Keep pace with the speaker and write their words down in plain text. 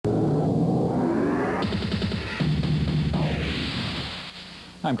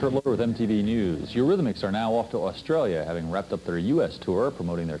I'm Kurt Loder with MTV News. Eurythmics are now off to Australia, having wrapped up their U.S. tour,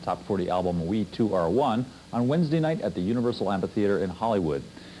 promoting their top 40 album, We Too Are One, on Wednesday night at the Universal Amphitheater in Hollywood.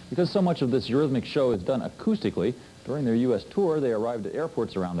 Because so much of this Eurythmics show is done acoustically, during their U.S. tour, they arrived at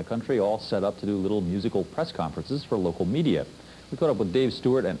airports around the country, all set up to do little musical press conferences for local media. We caught up with Dave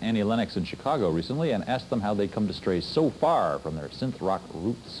Stewart and Annie Lennox in Chicago recently and asked them how they come to stray so far from their synth rock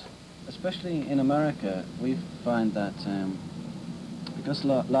roots. Especially in America, we find that because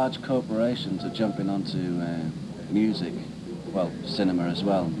large corporations are jumping onto music, well, cinema as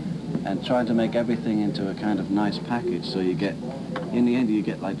well, and trying to make everything into a kind of nice package, so you get, in the end you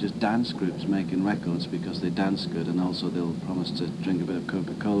get like just dance groups making records because they dance good, and also they'll promise to drink a bit of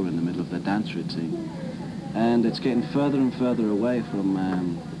Coca-Cola in the middle of their dance routine. And it's getting further and further away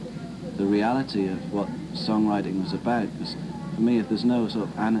from the reality of what songwriting was about, because for me, if there's no sort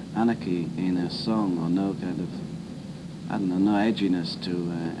of anarchy in a song, or no kind of, I don't know, no edginess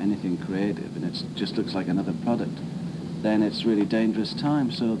to anything creative, and it just looks like another product, then it's really dangerous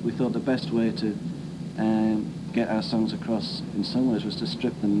time. So we thought the best way to get our songs across in some ways was to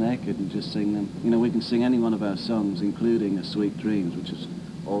strip them naked and just sing them. You know, we can sing any one of our songs, including A Sweet Dreams, which is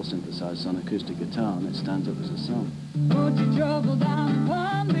all synthesized on acoustic guitar, and it stands up as a song. Put your trouble down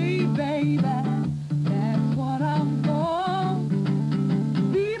upon me, baby.